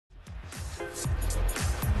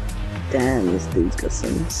Damn, this dude's got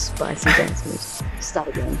some spicy dance moves. Start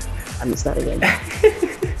again. I mean, start again.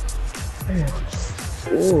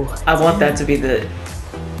 Ooh. I want that to be the...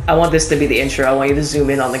 I want this to be the intro. I want you to zoom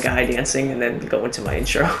in on the guy dancing and then go into my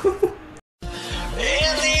intro.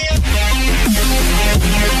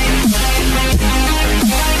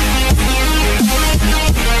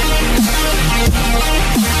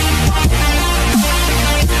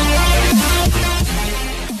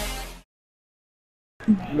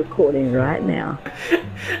 Recording right now.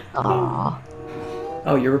 Aww.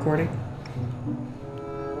 Oh, you're recording?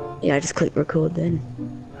 Yeah, I just click record then.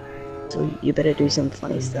 So you better do some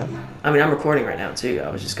funny stuff. I mean, I'm recording right now too. I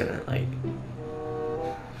was just gonna like...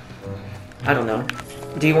 I don't know.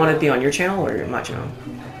 Do you want to be on your channel or my channel?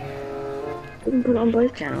 We can put it on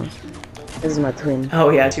both channels. This is my twin. Oh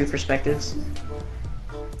yeah, two perspectives.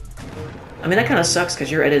 I mean, that kind of sucks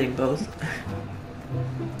because you're editing both.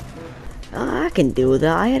 I can deal with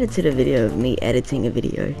that. I edited a video of me editing a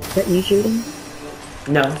video. Is that you shooting?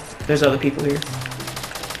 No, there's other people here.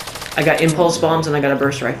 I got impulse bombs and I got a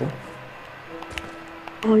burst rifle.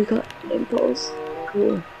 Oh, you got impulse?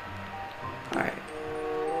 Cool. Alright.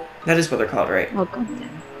 That is what they're called, right? Oh,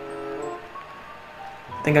 goddamn.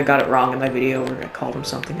 I think I got it wrong in my video where I called them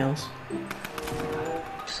something else.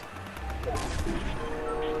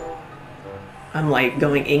 I'm like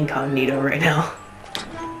going incognito right now.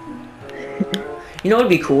 You know what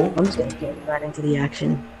would be cool? I'm just gonna get right into the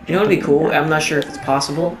action. You know what would be cool? I'm not sure if it's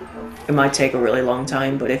possible. It might take a really long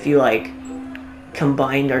time, but if you like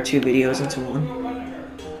combined our two videos into one.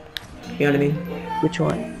 You know what I mean? Which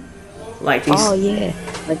one? Like these. Oh yeah,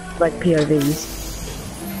 like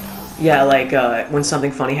POVs. Yeah, like when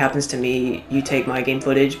something funny happens to me, you take my game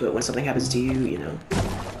footage, but when something happens to you, you know.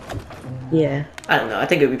 Yeah. I don't know. I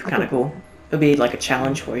think it would be kind of cool. It would be like a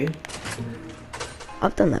challenge for you.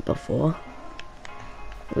 I've done that before.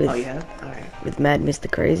 Oh yeah? Alright. With Mad Mr.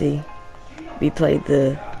 Crazy. We played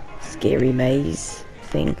the scary maze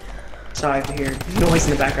thing. Sorry if you hear noise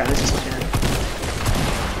in the background, it's just my dad.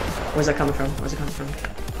 Where's that coming from? Where's it coming from?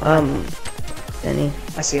 Danny.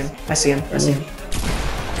 I see him. I see him. I see him.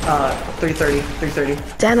 330. 330.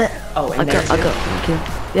 Damn it! Oh, I got okay.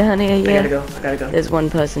 Yeah, honey, yeah. I gotta go. I gotta go. There's one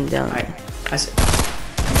person down. Alright. I see.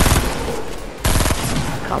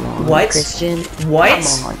 Come on, What? Christian. What?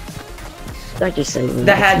 Come on. Don't just say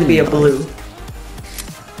that had to be a blue.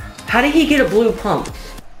 How did he get a blue pump?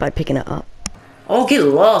 By picking it up. Oh, get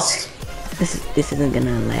lost. This isn't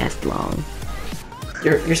gonna last long.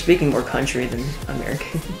 You're speaking more country than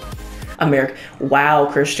American. Wow,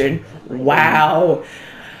 Christian. Wow.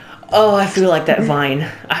 Oh, I feel like that Vine.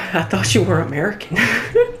 I thought you were American.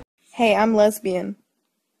 Hey, I'm lesbian.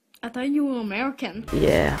 I thought you were American.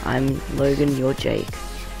 Yeah, I'm Logan, you're Jake.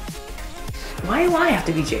 Why do I have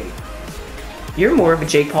to be Jake? You're more of a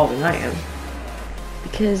Jake Paul than I am.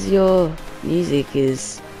 Because your music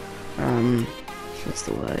is, what's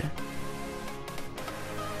the word?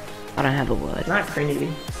 I don't have a word. Not cringy.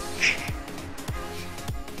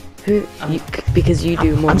 Because you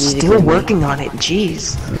do more music. I'm still working on it,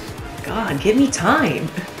 jeez. God, give me time.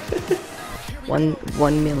 1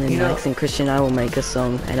 million likes and Christian, I will make a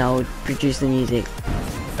song and I will produce the music.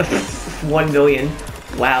 1 million.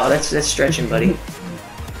 Wow, that's stretching, buddy.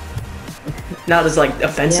 Not as like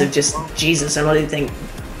offensive, yeah. Just Jesus. I don't even think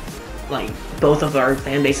like both of our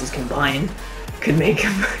fan bases combined could make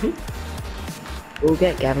money. We'll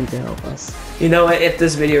get Gavin to help us. You know what? If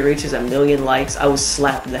this video reaches 1 million likes, I will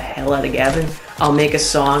slap the hell out of Gavin. I'll make a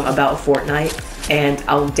song about Fortnite and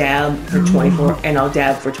I'll dab for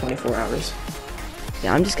 24 hours.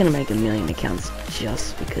 Yeah, I'm just gonna make 1 million accounts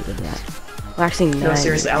just because of that. Well, actually, no,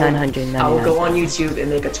 seriously, 999. I will go on YouTube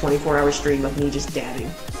and make a 24-hour stream of me just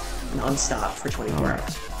dabbing non-stop for 24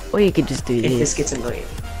 hours. Or you could just do this. If this gets 1 million.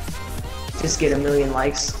 Just get 1 million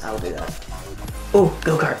likes, I'll do that. Oh,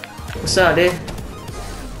 go-kart. What's up, dude?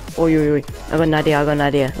 Oi. I got an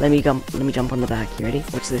idea. Let me jump on the back. You ready?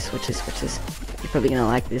 Watch this. You're probably gonna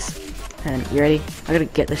like this. And you ready? I gotta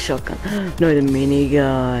get the shotgun. No, the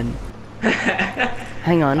minigun.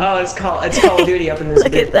 Hang on. Oh, it's Call of Duty up in this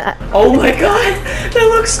Look at that. Oh my god! That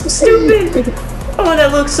looks so stupid! Oh,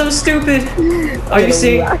 that looks so stupid! Are you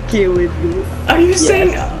seeing? Are you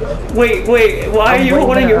seeing? Wait, why are you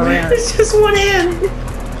holding your hand? It's just one hand!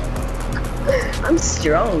 I'm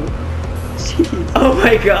strong. Jeez. Oh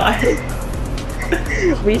my god!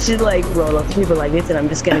 We should like roll up to people like this and I'm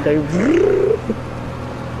just gonna go.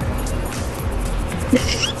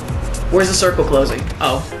 Where's the circle closing?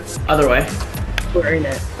 Oh, other way. We're in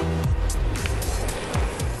it.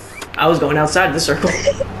 I was going outside the circle.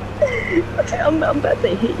 I'm about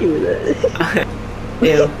to hit you with it.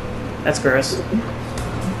 Ew. That's gross.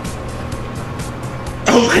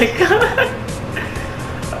 Oh my god.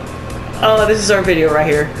 Oh, this is our video right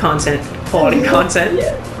here. Content. Quality content.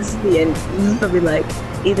 Yeah, this is the end. This is probably like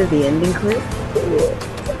either the ending clip or...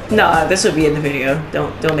 Nah, this will be in the video.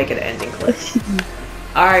 Don't make it an ending clip.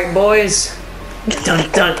 Alright, boys.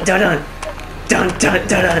 Dun dun dun dun. Dun dun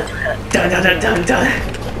dun dun. Dun dun dun dun dun.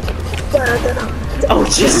 Oh,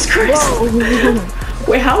 Jesus Christ.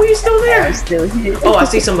 Wait, how are you still there? I'm still here. Oh, I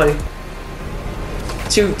see somebody.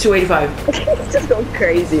 285. It's just going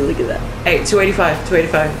crazy, look at that. Hey, 285,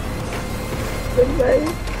 285.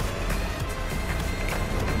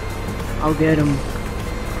 I'll get him.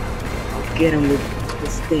 I'll get him with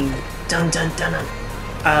this thing. Dun dun dun dun.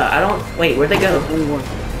 I don't. Wait, where'd they go?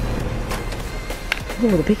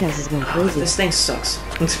 Oh, the pickaxe is going crazy. This thing sucks.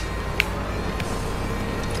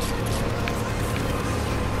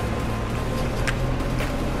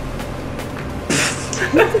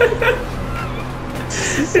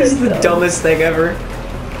 This is the dumbest thing ever.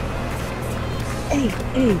 Hey.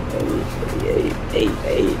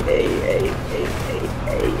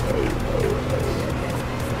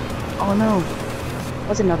 Oh no.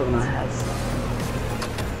 What's another one I have?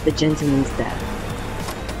 The gentleman's dad.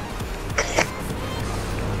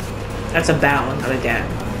 That's a bow, not a dab.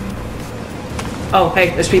 Oh, hey,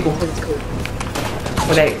 there's people.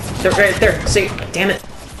 Oh, they're right there. See, damn it.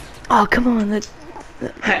 Oh, come on.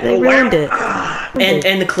 They ruined it.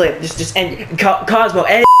 End the clip. Just end. Cosmo,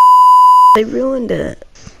 end. They ruined it.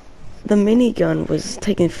 The minigun was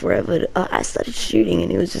taking forever. I started shooting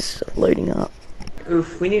and it was just loading up.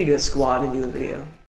 Oof, we need to get a squad and do a video.